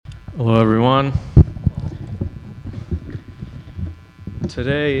Hello, everyone.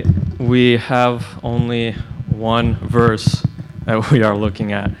 Today we have only one verse that we are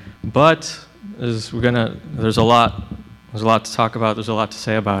looking at, but there's a lot to talk about. There's a lot to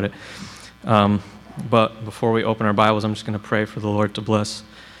say about it. But before we open our Bibles, I'm just going to pray for the Lord to bless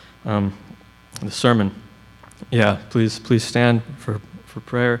the sermon. Yeah, please stand for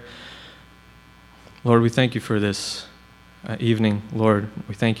prayer. Lord, we thank you for this evening. Lord,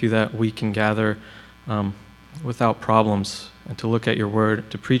 we thank you that we can gather without problems and to look at your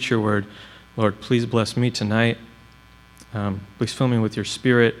word, to preach your word. Lord, please bless me tonight. Please fill me with your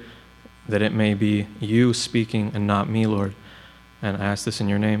spirit, that it may be you speaking and not me, Lord. And I ask this in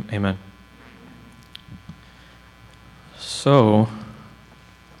your name. Amen. So,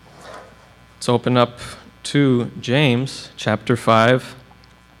 let's open up to James chapter 5.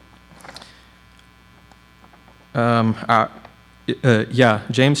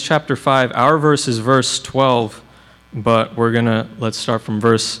 James chapter 5. Our verse is verse 12, but let's start from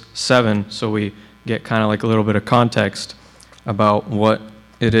verse 7 so we get kind of like a little bit of context about what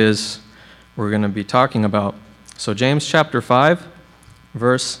it is we're going to be talking about. So James chapter 5,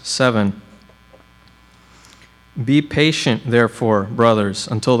 verse 7. Be patient, therefore, brothers,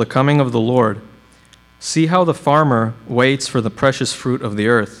 until the coming of the Lord. See how the farmer waits for the precious fruit of the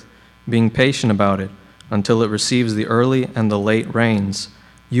earth, being patient about it, until it receives the early and the late rains.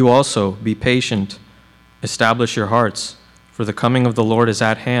 You also be patient. Establish your hearts, for the coming of the Lord is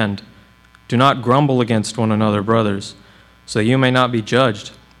at hand. Do not grumble against one another, brothers, so that you may not be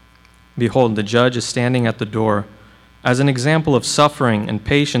judged. Behold, the judge is standing at the door. As an example of suffering and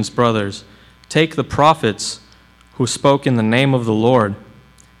patience, brothers, take the prophets who spoke in the name of the Lord.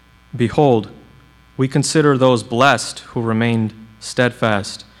 Behold, we consider those blessed who remained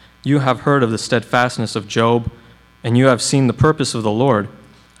steadfast. You have heard of the steadfastness of Job, and you have seen the purpose of the Lord,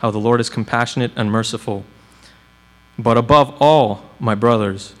 how the Lord is compassionate and merciful. But above all, my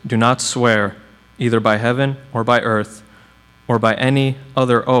brothers, do not swear, either by heaven or by earth, or by any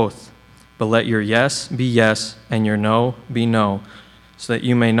other oath, but let your yes be yes, and your no be no, so that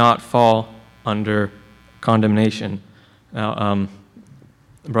you may not fall under condemnation. Now,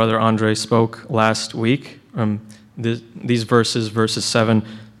 Brother Andre spoke last week. These verses 7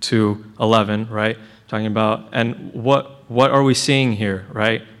 to 11, right? Talking about, and what are we seeing here,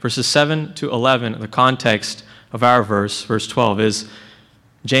 right? Verses 7 to 11, the context of our verse 12, is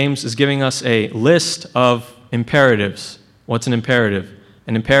James is giving us a list of imperatives. What's an imperative?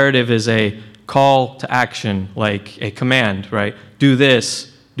 An imperative is a call to action, like a command, right? Do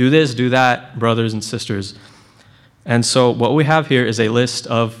this, do that, brothers and sisters. And so what we have here is a list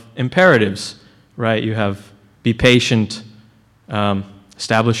of imperatives, right? You have be patient,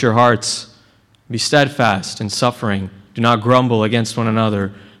 establish your hearts, be steadfast in suffering, do not grumble against one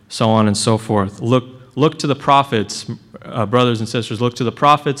another, so on and so forth. Look to the prophets, brothers and sisters, look to the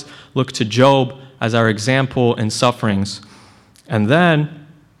prophets, look to Job as our example in sufferings. And then,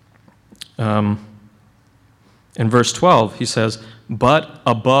 in verse 12, he says, but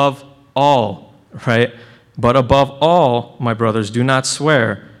above all, right? But above all, my brothers, do not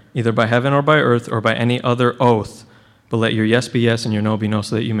swear, either by heaven or by earth or by any other oath, but let your yes be yes and your no be no,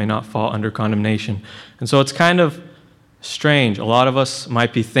 so that you may not fall under condemnation. And so it's kind of strange. A lot of us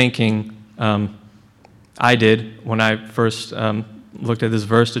might be thinking, I did when I first looked at this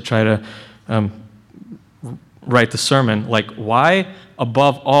verse to try to write the sermon, like, why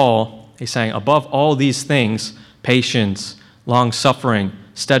above all, he's saying, above all these things, patience, long-suffering,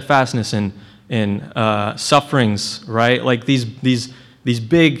 steadfastness in sufferings, right? Like these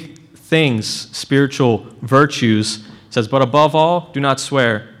big things, spiritual virtues. It says, but above all, do not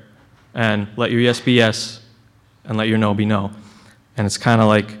swear, and let your yes be yes, and let your no be no. And it's kind of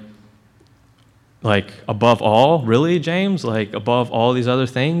like above all, really, James? Like above all these other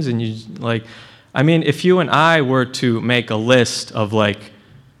things? And you if you and I were to make a list of like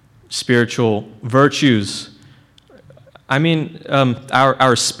spiritual virtues,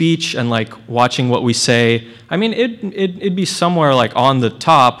 our speech and like watching what we say, it'd be somewhere like on the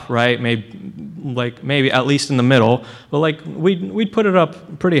top, right? Maybe at least in the middle, but like we'd put it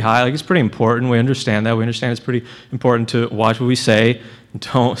up pretty high. Like it's pretty important. We understand that. We understand it's pretty important to watch what we say.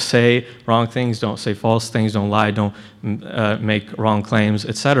 Don't say wrong things. Don't say false things. Don't lie. Don't make wrong claims,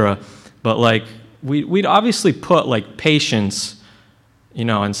 etc. But like we'd obviously put like patience,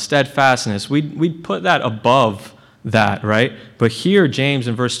 and steadfastness. We'd put that above that, right? But here, James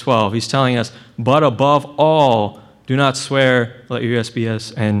in verse 12, he's telling us, but above all, do not swear, let your yes be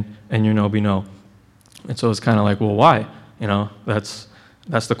yes, and your no be no. And so it's kind of like, well, why? That's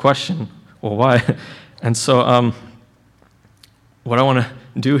the question. Well, why? And so what I want to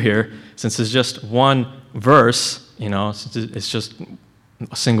do here, since it's just one verse, since it's just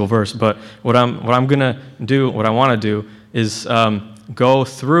a single verse, but what I want to do is go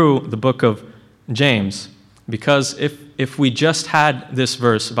through the book of James, because if we just had this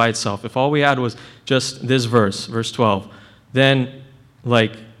verse by itself, if all we had was just this verse 12, then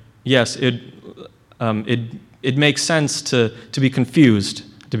yes, it makes sense to be confused,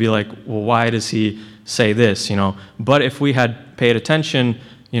 to be like, well, why does he say this, But if we had paid attention,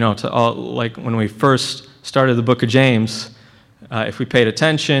 to all, like when we first started the book of James, if we paid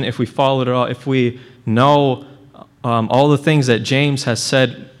attention, if we followed it all, if we know all the things that James has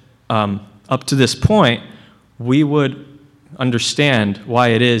said up to this point, we would understand why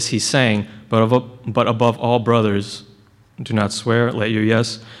it is he's saying, but above all, brothers, do not swear, let your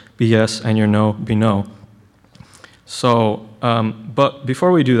yes be yes and your no be no. So, but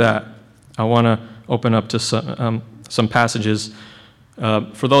before we do that, I want to open up to some passages.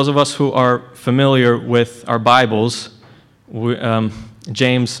 For those of us who are familiar with our Bibles,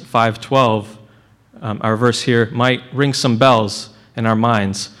 James 5:12, our verse here might ring some bells in our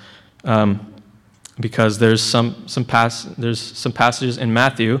minds, because there's some passages in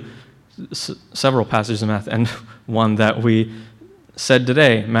Matthew, several passages in Matthew, and one that we said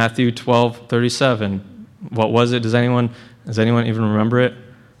today, Matthew 12:37. What was it? Does anyone even remember it?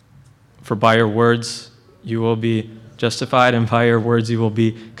 For by your words you will be justified, and by your words you will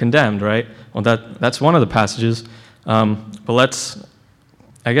be condemned, right? Well, that's one of the passages. But let's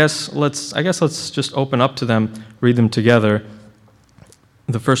just open up to them, read them together.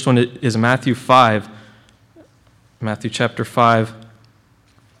 The first one is Matthew chapter 5,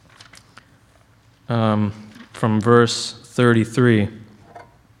 from verse 33.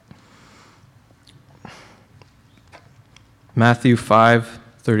 Matthew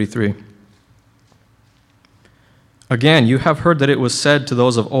 5:33. Again, you have heard that it was said to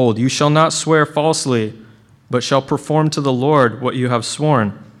those of old, you shall not swear falsely, but shall perform to the Lord what you have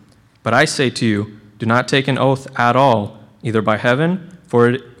sworn. But I say to you, do not take an oath at all, either by heaven,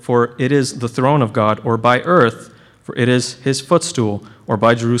 for it is the throne of God, or by earth, for it is his footstool, or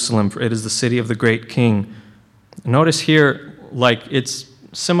by Jerusalem, for it is the city of the great king. Notice here, it's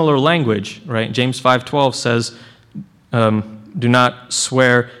similar language, right? James 5:12 says, do not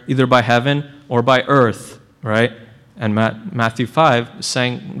swear either by heaven or by earth, right? And Matthew 5 is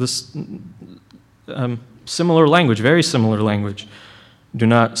saying this similar language, very similar language. Do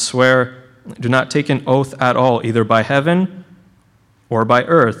not take an oath at all, either by heaven or by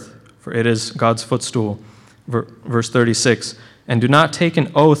earth, for it is God's footstool. Verse 36, and do not take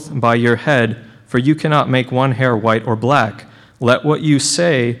an oath by your head, for you cannot make one hair white or black. Let what you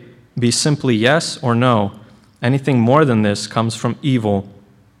say be simply yes or no. Anything more than this comes from evil.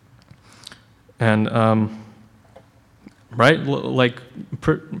 And, right,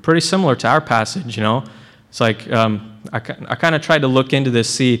 pretty similar to our passage, It's like, I kind of tried to look into this,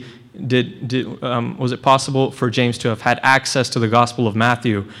 see, was it possible for James to have had access to the Gospel of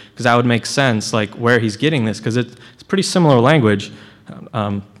Matthew? Because that would make sense, where he's getting this, because it's pretty similar language.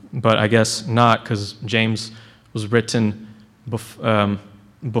 But I guess not, because James was written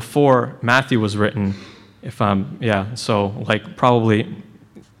before Matthew was written. Probably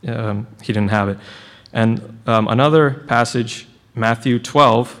he didn't have it. And another passage, Matthew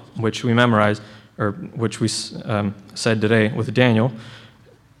 12, which we memorized, or which we said today with Daniel,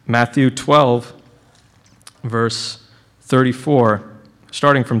 Matthew 12, verse 34,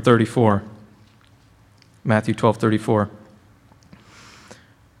 starting from 34. Matthew 12:34.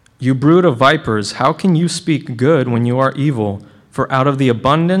 You brood of vipers, how can you speak good when you are evil? For out of the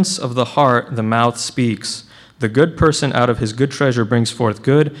abundance of the heart the mouth speaks. The good person out of his good treasure brings forth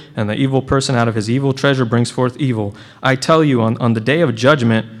good, and the evil person out of his evil treasure brings forth evil. I tell you, on the day of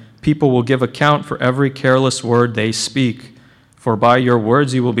judgment, people will give account for every careless word they speak. For by your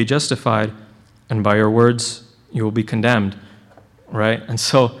words you will be justified, and by your words you will be condemned. Right? And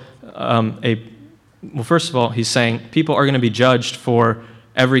so, first of all, he's saying people are going to be judged for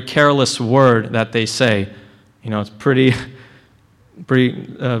every careless word that they say. It's pretty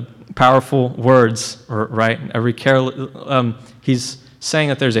powerful words, right? He's saying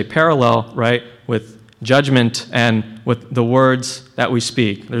that there's a parallel, right, with judgment and with the words that we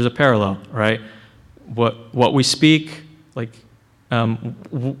speak. There's a parallel, right? What we speak,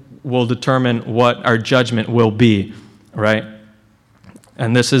 will determine what our judgment will be, right?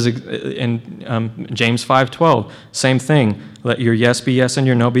 And this is in James 5:12, same thing. Let your yes be yes and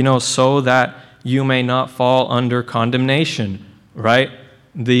your no be no, so that you may not fall under condemnation, right?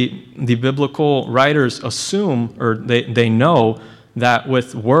 The biblical writers assume, or they know, that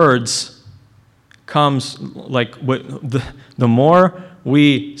with words comes, like, the more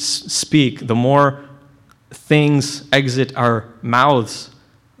we speak, the more things exit our mouths,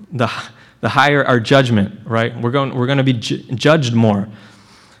 the higher our judgment, right? We're going to be judged more.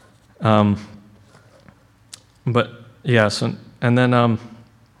 But yeah, so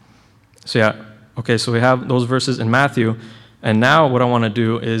we have those verses in Matthew, and now what I want to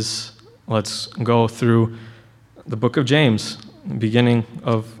do is let's go through the book of James, beginning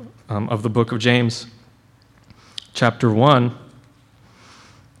of the book of James, chapter 1.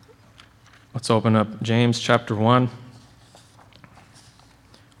 Let's open up James chapter 1,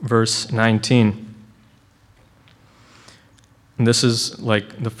 verse 19. And this is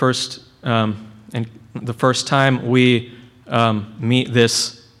like the first time we meet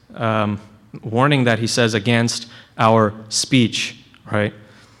this warning that he says against our speech, right?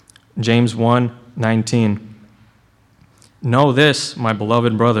 James 1:19. Know this, my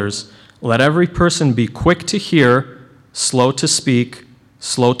beloved brothers, let every person be quick to hear, slow to speak,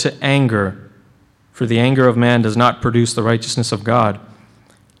 slow to anger, for the anger of man does not produce the righteousness of God.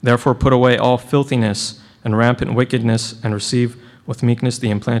 Therefore put away all filthiness and rampant wickedness, and receive with meekness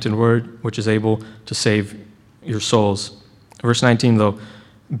the implanted word, which is able to save your souls. Verse 19, though,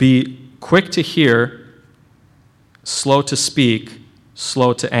 be quick to hear, slow to speak,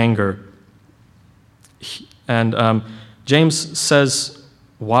 slow to anger. And James says,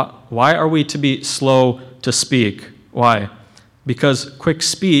 why are we to be slow to speak? Why? Because quick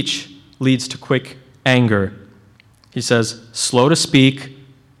speech leads to quick anger. He says, slow to speak,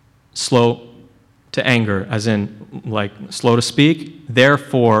 slow to anger, as in, like, slow to speak,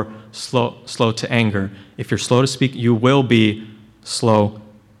 therefore slow to anger. If you're slow to speak, you will be slow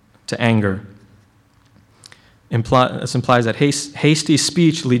to anger. This implies that hasty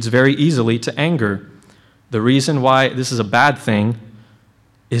speech leads very easily to anger. The reason why this is a bad thing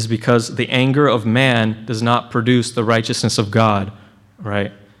is because the anger of man does not produce the righteousness of God,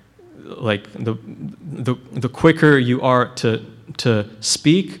 right? Like, the quicker you are to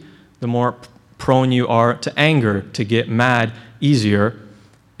speak, the more prone you are to anger, to get mad easier,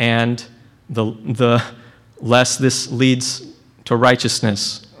 and the less this leads to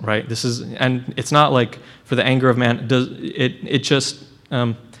righteousness, right? And it's not like for the anger of man,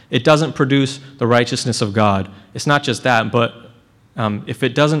 it doesn't produce the righteousness of God. It's not just that, but if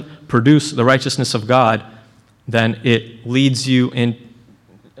it doesn't produce the righteousness of God, then it leads you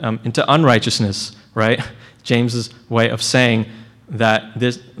into unrighteousness, right? James's way of saying that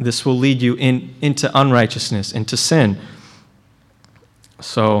this will lead you into unrighteousness, into sin.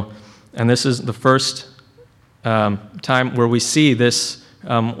 So, and this is the first time where we see this,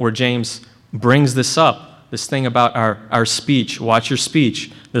 where James brings this up, this thing about our speech. Watch your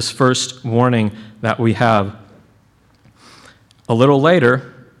speech, this first warning that we have. A little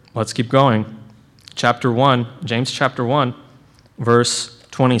later, let's keep going. Chapter 1, James chapter 1, verse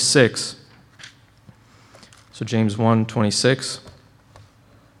 26. So James 1:26.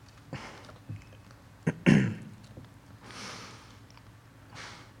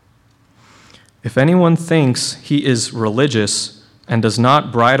 If anyone thinks he is religious and does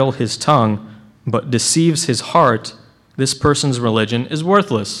not bridle his tongue, but deceives his heart, this person's religion is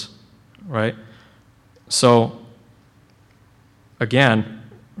worthless, right? So, again,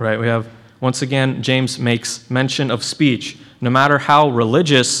 right, we have, once again, James makes mention of speech. No matter how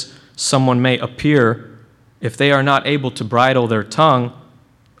religious someone may appear, if they are not able to bridle their tongue,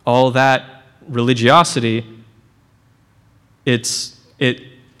 all that religiosity, it's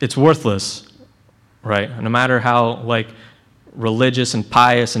worthless, right? No matter how, like, religious and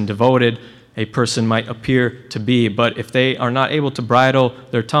pious and devoted a person might appear to be, but if they are not able to bridle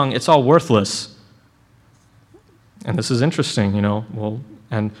their tongue, it's all worthless. And this is interesting, you know.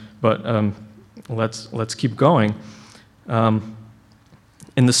 Let's keep going.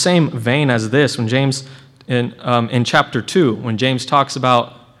 In the same vein as this, when James in chapter 2, when James talks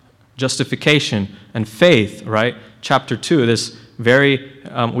about justification and faith, right? Chapter 2, this very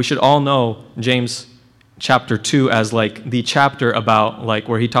we should all know James chapter 2 as like the chapter about like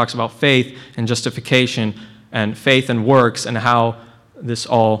where he talks about faith and justification and faith and works and how this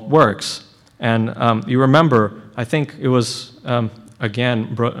all works. And you remember, I think it was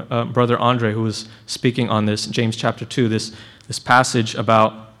Brother Andre who was speaking on this, James chapter 2, this passage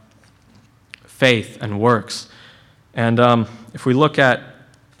about faith and works. And if we look at,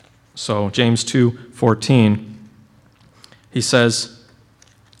 James 2:14, he says,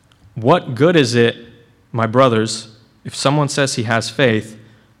 "What good is it, my brothers, if someone says he has faith,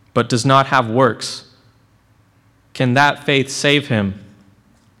 but does not have works? Can that faith save him?"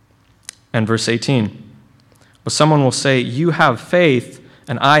 And verse 18, "But someone will say, 'You have faith,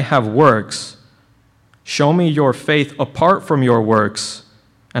 and I have works. Show me your faith apart from your works,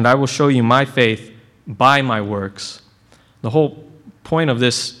 and I will show you my faith by my works. The whole point of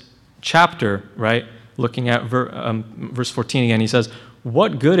this chapter, right, looking at verse 14 again, he says,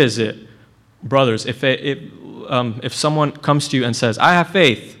 what good is it, brothers, if someone comes to you and says, I have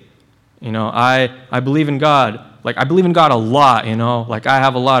faith, I believe in God, like I believe in God a lot, like I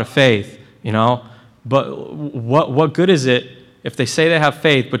have a lot of faith, but what good is it if they say they have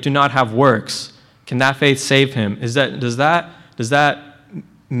faith but do not have works? Can that faith save him? Does that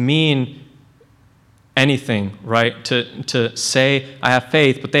mean anything, right? To say I have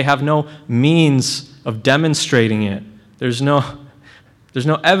faith, but they have no means of demonstrating it. There's no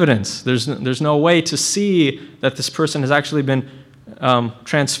evidence. There's no way to see that this person has actually been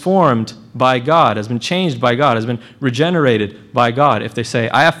transformed by God, has been changed by God, has been regenerated by God. If they say,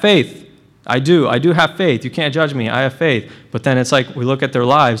 I have faith, I do have faith, you can't judge me, I have faith. But then it's like we look at their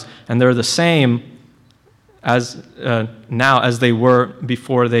lives and they're the same as now as they were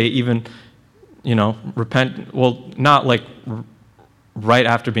before they even, repent. Well, not like right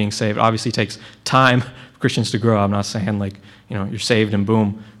after being saved. Obviously it takes time for Christians to grow. I'm not saying like, you're saved and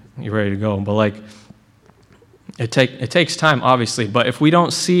boom, you're ready to go. But like, it takes time, obviously. But if we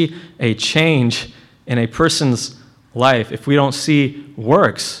don't see a change in a person's life, if we don't see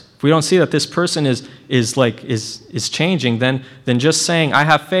works, if we don't see that this person is changing, then just saying I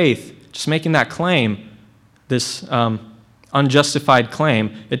have faith, just making that claim, this unjustified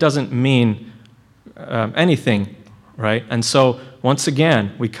claim, it doesn't mean anything, right? And so once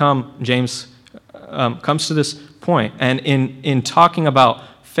again, James comes to this point, and in talking about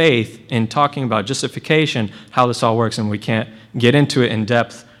faith, in talking about justification, how this all works, and we can't get into it in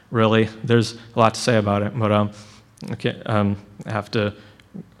depth, really. There's a lot to say about it, but I have to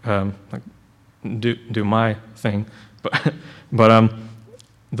do my thing. But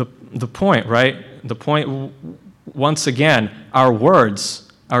the point, right? The point, once again, our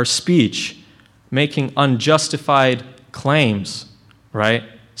words, our speech, making unjustified claims, right?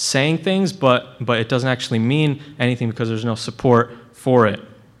 Saying things, but it doesn't actually mean anything because there's no support for it.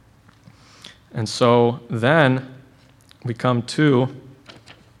 And so then we come to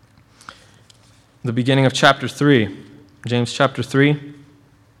the beginning of chapter 3, James chapter 3,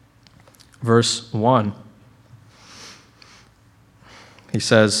 verse 1. He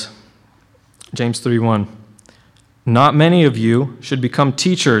says, James 3:1, not many of you should become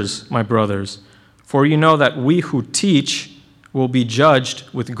teachers, my brothers, for you know that we who teach will be judged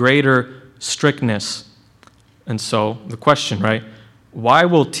with greater strictness. And so the question, right? Why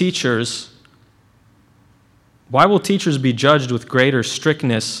will teachers be judged with greater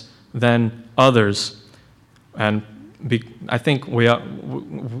strictness than others? And I think we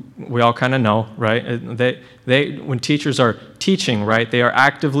all kind of know, right? They when teachers are teaching, right, they are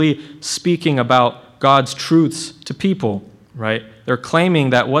actively speaking about God's truths to people, right? They're claiming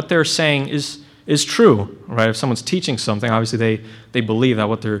that what they're saying is true, right? If someone's teaching something, obviously they believe that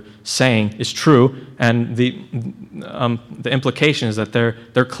what they're saying is true, and the implication is that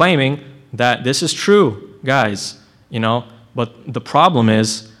they're claiming that this is true, guys, But the problem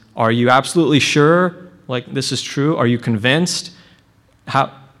is, are you absolutely sure? Like, this is true? Are you convinced?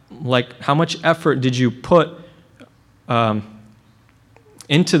 How much effort did you put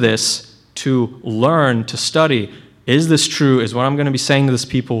into this to learn, to study? Is this true? Is what I'm going to be saying to this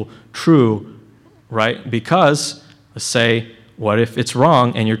people true? Right? Because, let's say, what if it's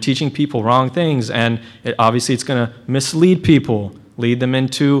wrong and you're teaching people wrong things, and obviously it's going to mislead people, lead them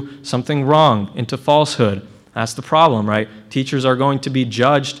into something wrong, into falsehood. That's the problem, right? Teachers are going to be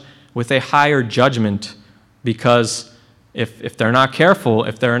judged with a higher judgment, because if they're not careful,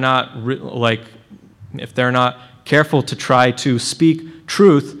 if they're not careful to try to speak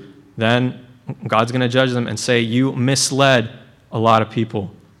truth, then God's going to judge them and say, you misled a lot of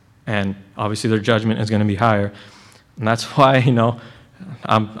people, and obviously their judgment is going to be higher. And that's why,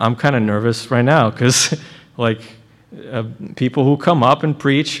 I'm kind of nervous right now, because people who come up and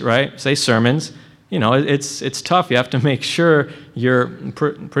preach, right, say sermons, it's tough. You have to make sure you're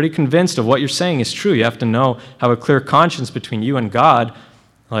pretty convinced of what you're saying is true. You have to have a clear conscience between you and God.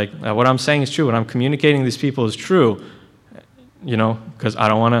 What I'm saying is true. What I'm communicating to these people is true. Because I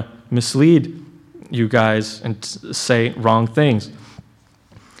don't want to mislead you guys and say wrong things.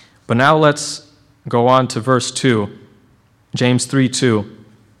 But now let's go on to verse 2. James 3:2.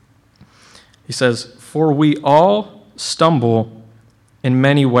 He says, "For we all stumble in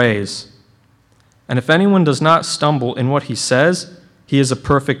many ways. And if anyone does not stumble in what he says, he is a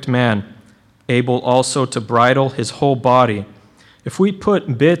perfect man, able also to bridle his whole body. If we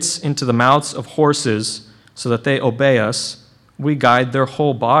put bits into the mouths of horses so that they obey us, we guide their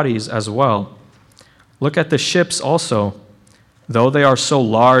whole bodies as well. Look at the ships also. Though they are so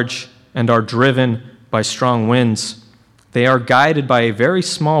large and are driven by strong winds, they are guided by a very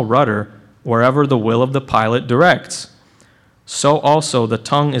small rudder wherever the will of the pilot directs. So also the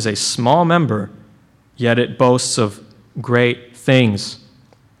tongue is a small member, yet it boasts of great things.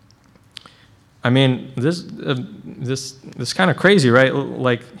 I mean, this kind of crazy, right?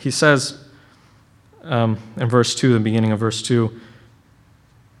 Like he says in verse 2, the beginning of verse 2,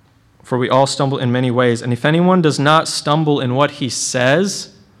 for we all stumble in many ways, and if anyone does not stumble in what he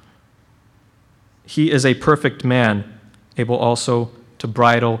says, he is a perfect man, able also to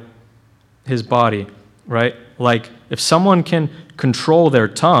bridle his body, right? Like if someone can control their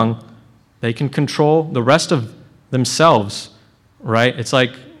tongue, they can control the rest of themselves, right? It's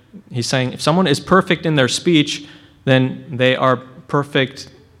like he's saying if someone is perfect in their speech, then they are perfect,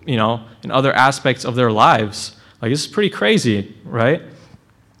 in other aspects of their lives. Like this is pretty crazy, right?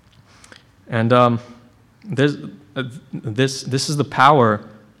 And this is the power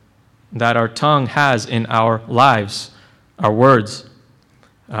that our tongue has in our lives, our words.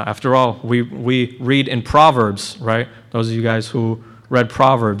 After all, we read in Proverbs, right? Those of you guys who read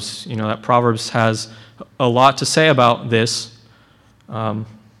Proverbs, that Proverbs has a lot to say about this.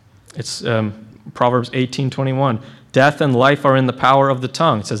 It's Proverbs 18:21. Death and life are in the power of the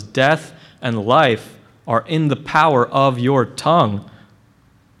tongue. It says, death and life are in the power of your tongue.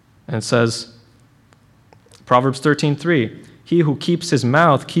 And it says, Proverbs 13:3, he who keeps his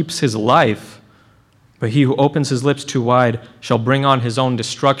mouth keeps his life, but he who opens his lips too wide shall bring on his own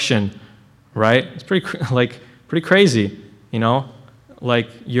destruction. Right? It's pretty crazy, Like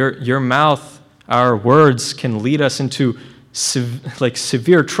your mouth, our words can lead us into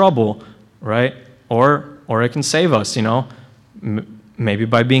severe trouble, right? Or it can save us, maybe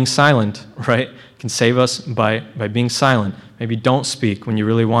by being silent, right? It can save us by being silent. Maybe don't speak when you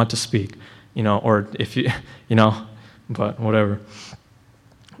really want to speak, or if you, but whatever.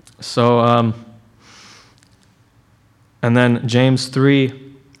 So, and then James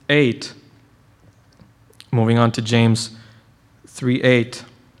 3:8, moving on to James 3:8,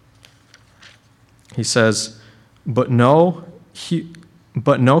 he says, But no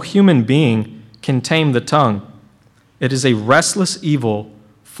human being can tame the tongue. It is a restless evil,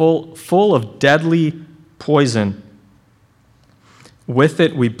 full of deadly poison. With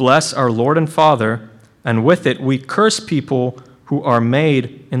it we bless our Lord and Father, and with it we curse people who are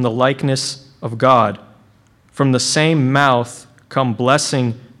made in the likeness of God. From the same mouth come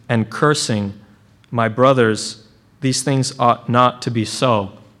blessing and cursing. My brothers, these things ought not to be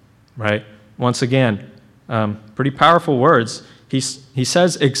so. Right? Once again, pretty powerful words. He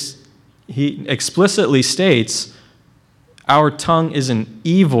explicitly states, our tongue is an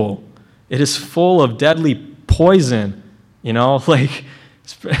evil. It is full of deadly poison.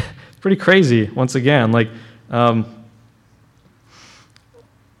 It's pretty crazy. Once again,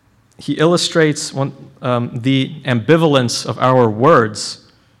 he illustrates the ambivalence of our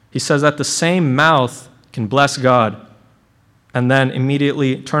words. He says that the same mouth can bless God and then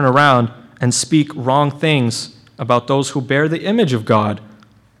immediately turn around and speak wrong things about those who bear the image of God.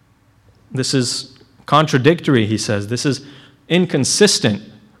 This is contradictory, he says. This is inconsistent,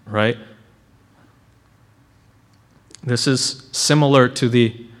 right? This is similar to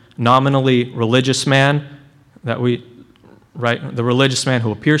the nominally religious man the religious man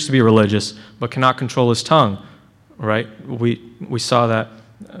who appears to be religious but cannot control his tongue, right? We saw that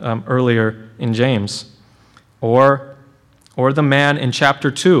earlier in James. Or the man in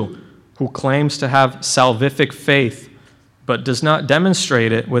chapter 2 who claims to have salvific faith but does not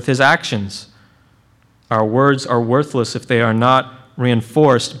demonstrate it with his actions. Our words are worthless if they are not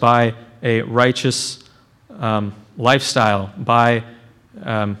reinforced by a righteous lifestyle, by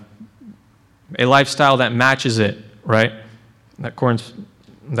a lifestyle that matches it, right? That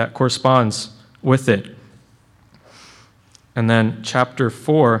corresponds with it. And then chapter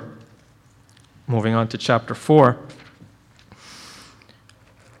 4, moving on to chapter 4,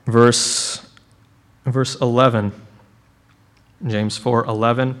 verse 11. James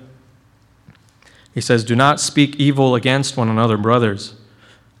 4:11. He says, Do not speak evil against one another, brothers.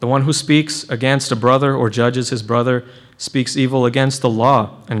 The one who speaks against a brother or judges his brother speaks evil against the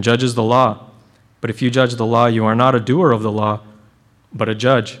law and judges the law. But if you judge the law, you are not a doer of the law, but a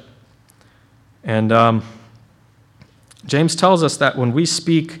judge. And James tells us that when we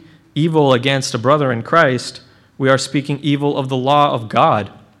speak evil against a brother in Christ, we are speaking evil of the law of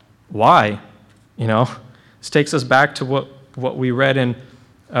God. Why? This takes us back to what we read in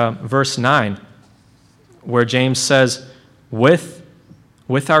verse 9, where James says, with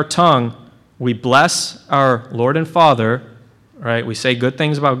our tongue, we bless our Lord and Father, right? We say good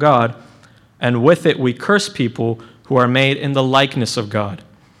things about God, and with it we curse people who are made in the likeness of God.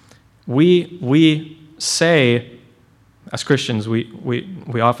 We say, as Christians,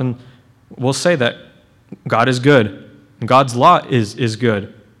 we often will say that God is good, and God's law is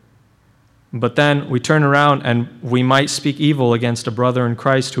good. But then we turn around and we might speak evil against a brother in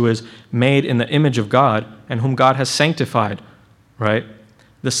Christ who is made in the image of God and whom God has sanctified, right?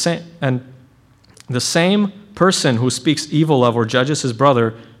 The same person who speaks evil of or judges his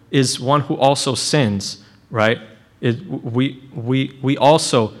brother is one who also sins, right? We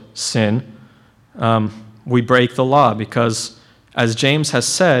also sin. We break the law because, as James has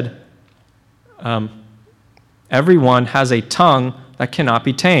said, everyone has a tongue that cannot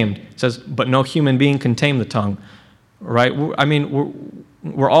be tamed. It says, but no human being can tame the tongue, right? I mean,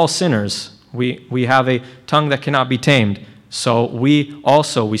 we're all sinners. We have a tongue that cannot be tamed. So we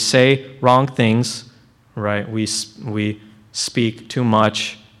say wrong things, right? We speak too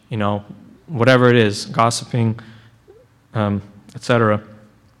much, whatever it is, gossiping, etc.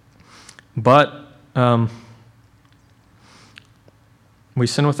 But we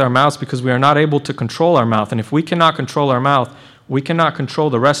sin with our mouths because we are not able to control our mouth. And if we cannot control our mouth, we cannot control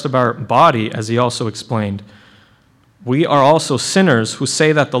the rest of our body, as he also explained. We are also sinners who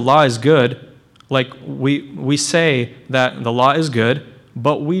say that the law is good. Like we say that the law is good,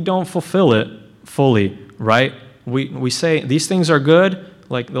 but we don't fulfill it fully, right? We say these things are good,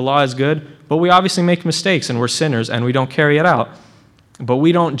 like the law is good, but we obviously make mistakes and we're sinners and we don't carry it out. But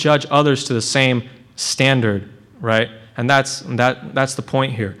we don't judge others to the same standard, right? And that's the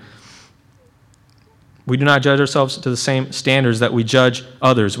point here. We do not judge ourselves to the same standards that we judge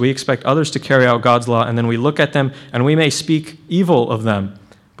others. We expect others to carry out God's law, and then we look at them and we may speak evil of them.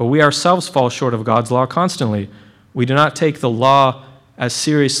 But we ourselves fall short of God's law constantly. We do not take the law as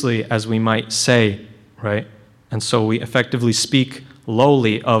seriously as we might say, right? And so we effectively speak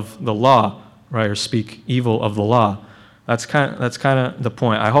lowly of the law, right? Or speak evil of the law. That's kind of the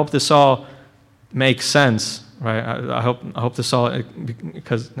point. I hope this all makes sense, right? I hope this all,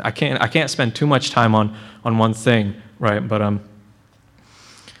 because I can't spend too much time on one thing, right? But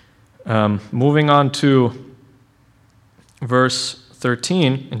moving on to verse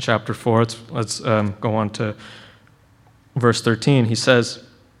 13 in chapter 4. Let's go on to verse 13. He says,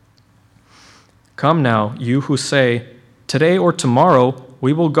 "Come now, you who say, 'Today or tomorrow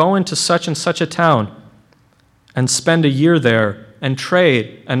we will go into such and such a town and spend a year there and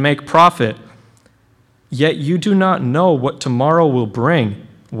trade and make profit. Yet you do not know what tomorrow will bring.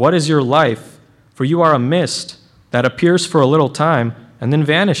 What is your life? For you are a mist that appears for a little time and then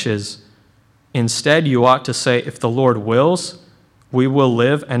vanishes. Instead, you ought to say, if the Lord wills, we will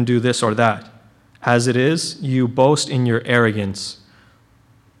live and do this or that. As it is, you boast in your arrogance.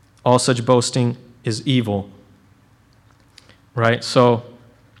 All such boasting is evil." Right? So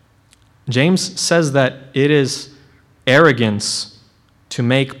James says that it is arrogance to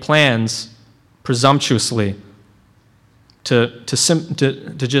make plans presumptuously, to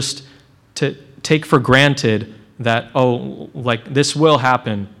just take for granted that, like this will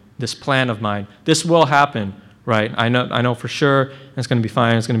happen, this plan of mine, this will happen, right? I know for sure it's going to be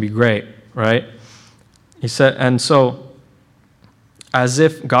fine, it's going to be great, right? He said, and so as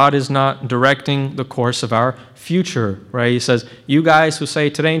if God is not directing the course of our future, right? He says, you guys who say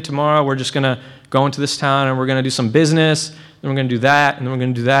today and tomorrow we're just going to go into this town and we're going to do some business, then we're going to do that, and then we're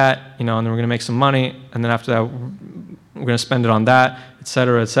going to do that, and then we're going to make some money, and then after that we're going to spend it on that,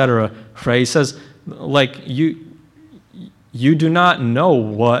 etc., right? He says, like, you do not know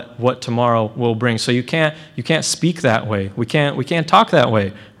what tomorrow will bring, so you can't speak that way. We can't talk that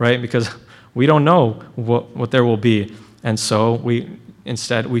way, right? Because we don't know what there will be. And so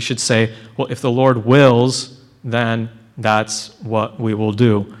instead we should say, well, if the Lord wills, then that's what we will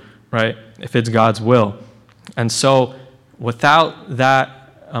do, right? If it's God's will. And so without that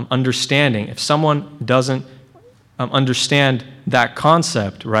understanding, if someone doesn't understand that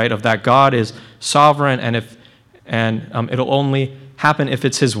concept, right, of that God is sovereign and it'll only happen if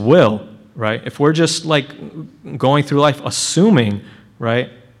it's His will, right? If we're just like going through life assuming, right,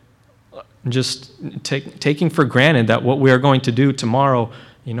 just taking for granted that what we are going to do tomorrow,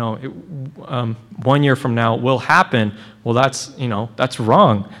 1 year from now will happen, well, that's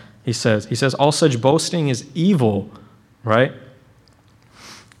wrong. He says all such boasting is evil, right?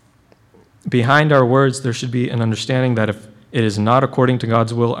 Behind our words, there should be an understanding that if it is not according to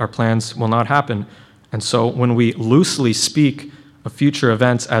God's will, our plans will not happen. And so when we loosely speak of future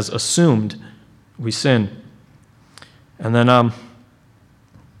events as assumed, we sin. And then,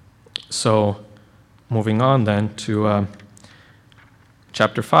 so moving on then to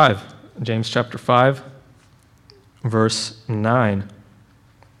chapter 5, James chapter 5, verse 9.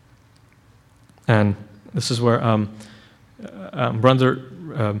 And this is where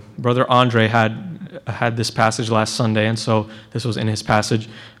Brother Andre had this passage last Sunday, and so this was in his passage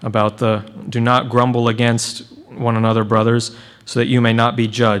about do not grumble against one another, brothers, so that you may not be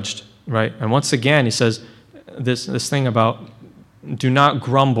judged, right? And once again, he says this thing about do not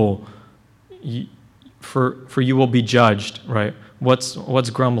grumble, for you will be judged, right? What's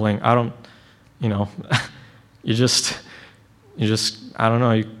grumbling? I don't, you just I don't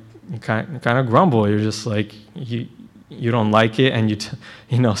know. You kind of grumble. You're just like you don't like it, and you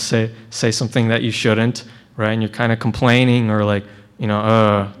say something that you shouldn't, right? And you're kind of complaining or like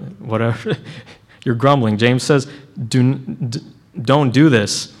whatever. You're grumbling. James says, don't do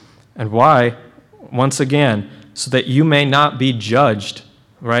this. And why? Once again, so that you may not be judged,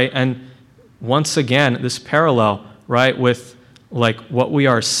 right? And once again, this parallel, right, with like what we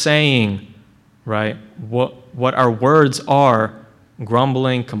are saying, right? What our words are,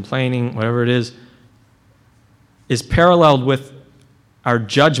 grumbling, complaining, whatever it is paralleled with our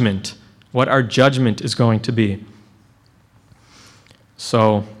judgment, what our judgment is going to be.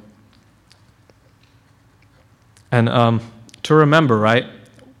 So, and to remember, right,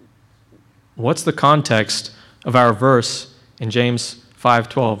 what's the context of our verse in James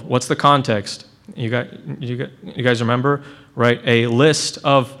 5:12? What's the context? You guys remember, right? A list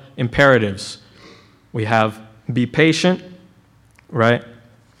of imperatives. We have be patient, right?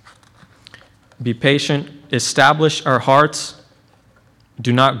 Be patient, establish our hearts,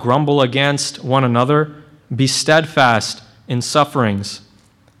 do not grumble against one another, be steadfast in sufferings.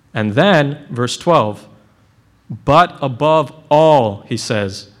 And then, verse 12, but above all, he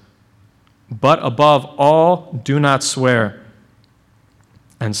says, but above all, do not swear.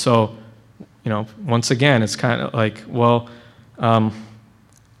 And so, once again, it's kind of like, well,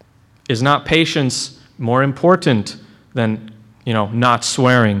 is not patience more important than, not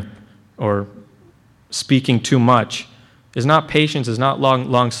swearing or speaking too much? Is not patience, is not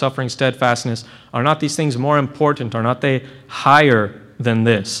long-suffering, steadfastness, are not these things more important? Are not they higher than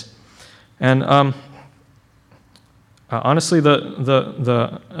this? And honestly,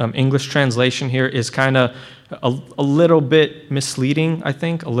 the English translation here is kind of a little bit misleading, I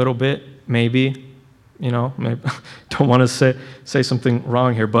think, a little bit, maybe. Maybe, don't want to say something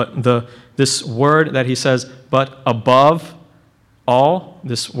wrong here, but this word that he says, but above all,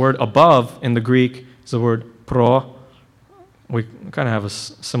 this word above in the Greek is the word pro. We kind of have a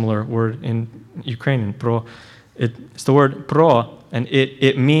similar word in Ukrainian, pro. It's the word pro, and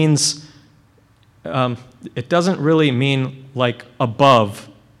it means, it doesn't really mean like above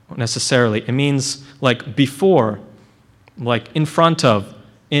necessarily. It means like before, like in front of,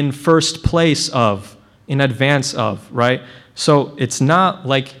 in first place of, in advance of, right? So it's not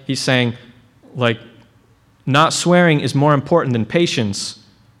like he's saying, like, not swearing is more important than patience.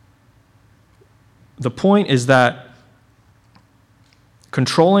 The point is that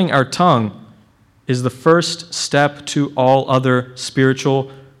controlling our tongue is the first step to all other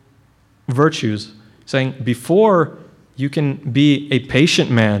spiritual virtues. Saying, before you can be a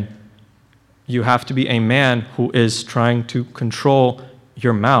patient man, you have to be a man who is trying to control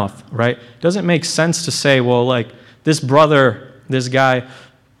your mouth, right? It doesn't make sense to say, well, like, this brother, this guy,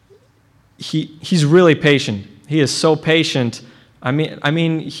 he's really patient. He is so patient. I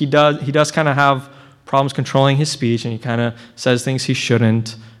mean, he does kind of have problems controlling his speech, and he kind of says things he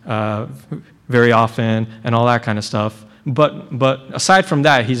shouldn't very often, and all that kind of stuff. But aside from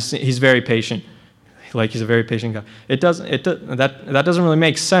that, he's very patient. Like, he's a very patient guy. That doesn't really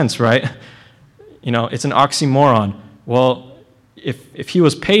make sense, right? It's an oxymoron. Well, if he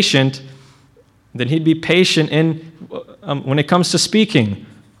was patient, then he'd be patient in when it comes to speaking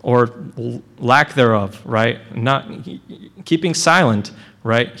or lack thereof, right? Not keeping silent,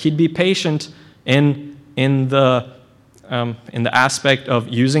 right? He'd be patient in the aspect of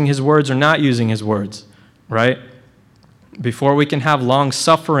using his words or not using his words, right? Before we can have long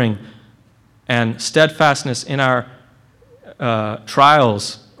suffering and steadfastness in our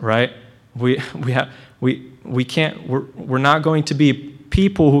trials, right? We're not going to be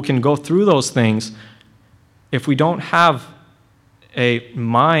people who can go through those things if we don't have a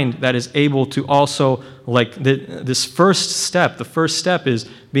mind that is able to also, like, this first step. The first step is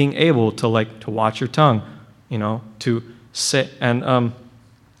being able to watch your tongue, to say. And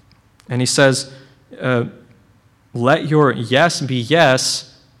he says, let your yes be yes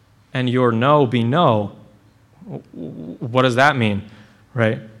and your no be no. What does that mean?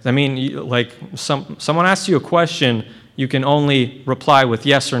 Right? I mean, like, someone asks you a question, you can only reply with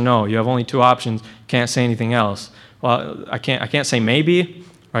yes or no. You have only two options. Can't say anything else. Well, I can't say maybe,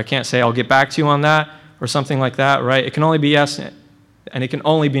 or I can't say I'll get back to you on that, or something like that, right? It can only be yes, and it can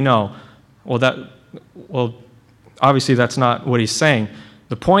only be no. Well, obviously that's not what he's saying.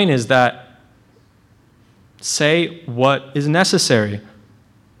 The point is that say what is necessary.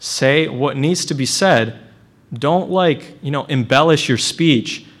 Say what needs to be said. Don't embellish your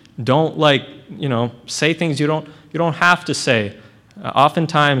speech. Don't say things you don't have to say.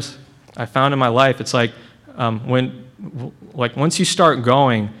 Oftentimes, I found in my life, it's like once you start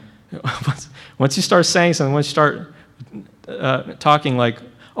going, once you start saying something, once you start talking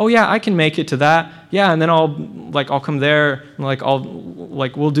oh yeah, I can make it to that. Yeah, and then I'll come there, and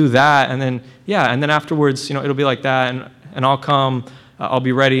we'll do that, and then yeah, and then afterwards, it'll be like that, and I'll come. I'll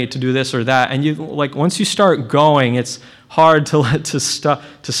be ready to do this or that. And once you start going, it's hard to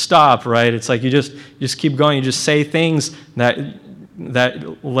stop, right? It's like you just keep going. You just say things that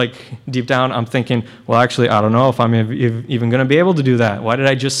deep down I'm thinking, well, actually, I don't know if I'm even going to be able to do that. Why did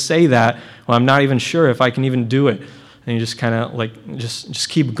I just say that? Well, I'm not even sure if I can even do it. And you just kind of just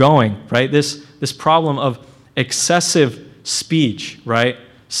keep going, right? This problem of excessive speech, right?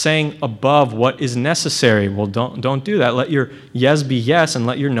 Saying above what is necessary. Well, don't do that. Let your yes be yes and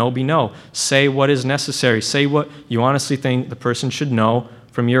let your no be no. Say what is necessary. Say what you honestly think the person should know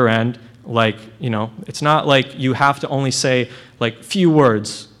from your end. It's not like you have to only say few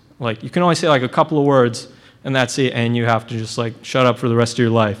words. You can only say a couple of words and that's it, and you have to just shut up for the rest of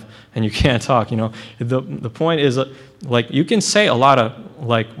your life and you can't talk. The point is you can say a lot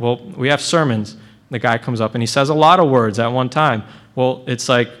of we have sermons. The guy comes up and he says a lot of words at one time. Well, it's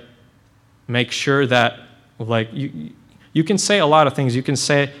make sure that you can say a lot of things. You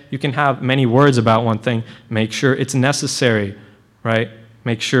can have many words about one thing. Make sure it's necessary, right?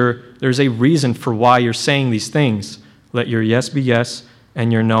 Make sure there's a reason for why you're saying these things. Let your yes be yes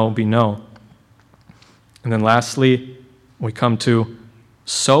and your no be no. And then lastly, we come to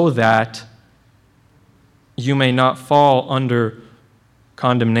so that you may not fall under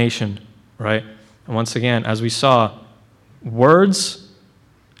condemnation, right? And once again, as we saw, words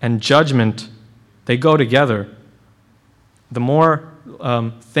and judgment, they go together. The more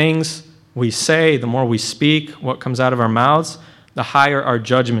things we say, the more we speak, what comes out of our mouths, the higher our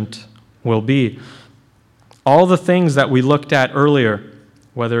judgment will be. All the things that we looked at earlier,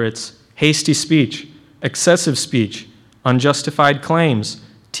 whether it's hasty speech, excessive speech, unjustified claims,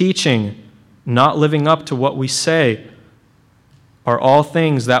 teaching, not living up to what we say, are all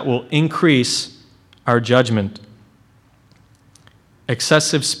things that will increase our judgment.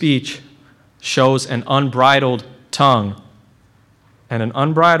 Excessive speech shows an unbridled tongue, and an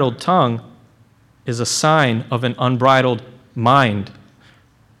unbridled tongue is a sign of an unbridled mind,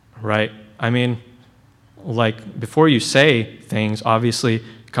 right? I mean, before you say things, obviously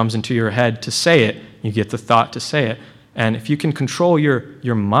it comes into your head to say it. You get the thought to say it. And if you can control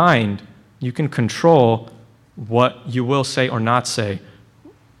your mind, you can control what you will say or not say,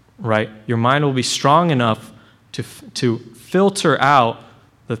 right? Your mind will be strong enough to filter out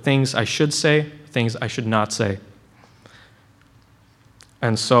the things I should say, things I should not say.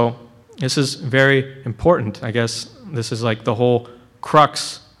 And so this is very important. I guess this is the whole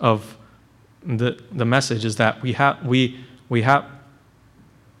crux of the message, is that we have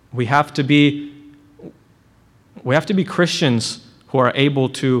to be Christians who are able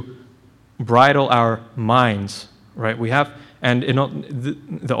to bridle our minds, right?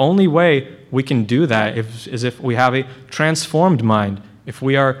 The only way we can do that is if we have a transformed mind, if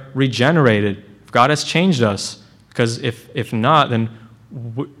we are regenerated, if God has changed us. Because if not, then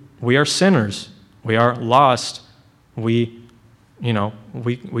we are sinners. We are lost. We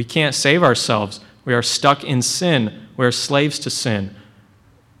can't save ourselves. We are stuck in sin. We are slaves to sin.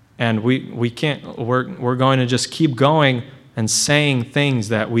 And we can't, we're going to just keep going and saying things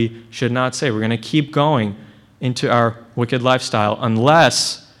that we should not say. We're going to keep going into our wicked lifestyle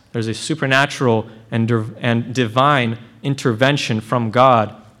unless there's a supernatural and divine intervention from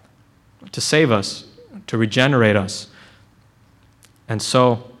God to save us, to regenerate us. And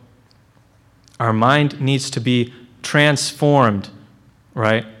so our mind needs to be transformed,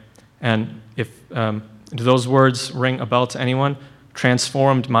 right? And if do those words ring a bell to anyone?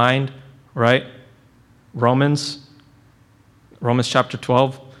 Transformed mind, right? Romans chapter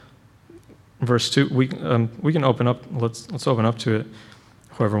 12, verse 2. We can open up. Let's open up to it.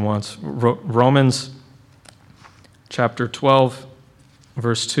 Whoever wants. Romans chapter 12,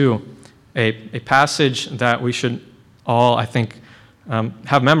 verse 2. A passage that we should all, I think,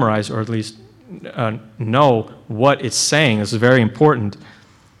 have memorized, or at least know what it's saying. This is very important.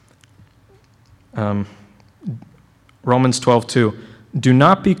 Romans 12:2. Do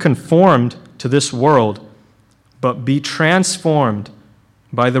not be conformed to this world, but be transformed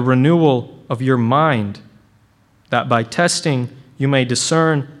by the renewal of your mind, that by testing you may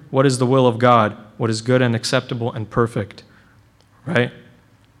discern what is the will of God, what is good and acceptable and perfect, right?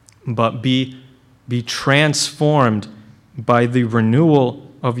 But be transformed by the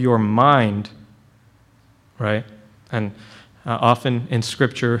renewal of your mind, right? And often in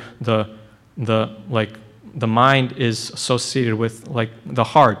Scripture, the mind is associated with like the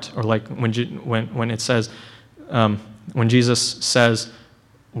heart, or like when it says, when Jesus says,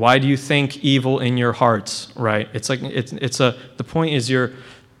 "Why do you think evil in your hearts?" Right? It's like the point is your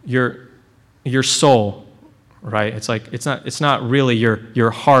soul, right? It's like it's not really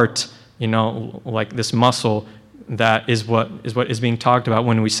your heart, like this muscle that is what is being talked about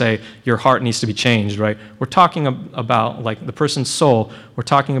when we say your heart needs to be changed, right? We're talking about like the person's soul. We're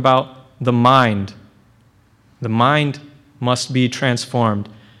talking about the mind. The mind must be transformed.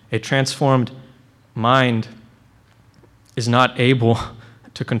 A transformed mind is not able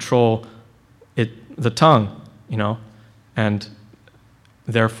to control the tongue, and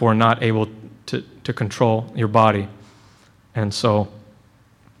therefore not able to control your body. And so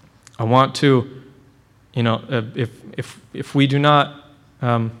I want to, if we do not,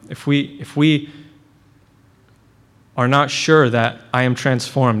 if we are not sure that I am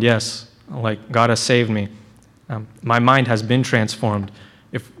transformed, yes, like God has saved me, my mind has been transformed.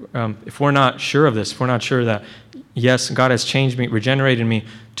 If we're not sure of this, if we're not sure that, yes, God has changed me, regenerated me,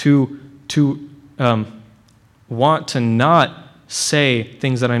 to want to not say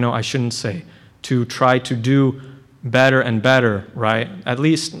things that I know I shouldn't say, to try to do better and better, right? At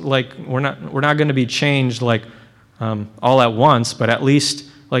least, like, we're not going to be changed like all at once, but at least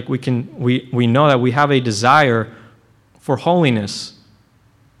like we know that we have a desire for holiness,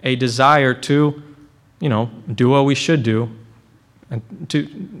 a desire to do what we should do, and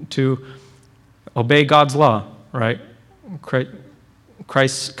to obey God's law, right?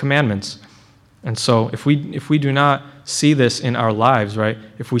 Christ's commandments. And so if we do not see this in our lives, right?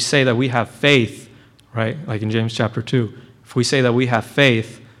 If we say that we have faith, right? Like in James chapter 2, if we say that we have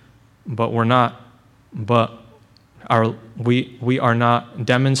faith, but we are not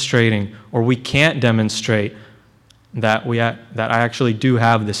demonstrating, or we can't demonstrate that that I actually do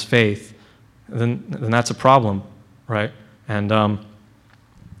have this faith, then that's a problem, right? And I'm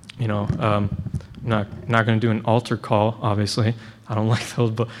not going to do an altar call, obviously. I don't like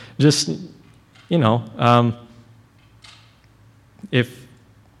those, but just if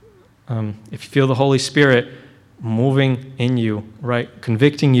you feel the Holy Spirit moving in you, right,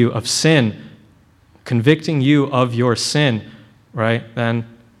 convicting you of sin, convicting you of your sin, right, then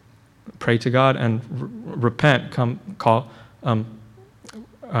pray to God and repent. For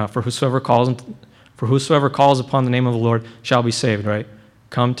whosoever calls upon the name of the Lord shall be saved, right?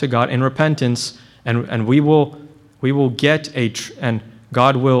 Come to God in repentance, and we will get and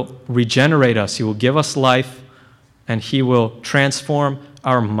God will regenerate us. He will give us life, and He will transform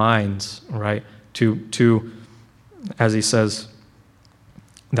our minds, right? To as He says,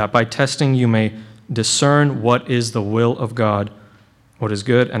 that by testing you may discern what is the will of God, what is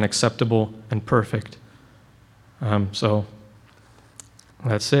good and acceptable and perfect. So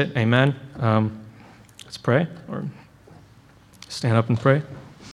that's it. Amen. Let's pray, or stand up and pray.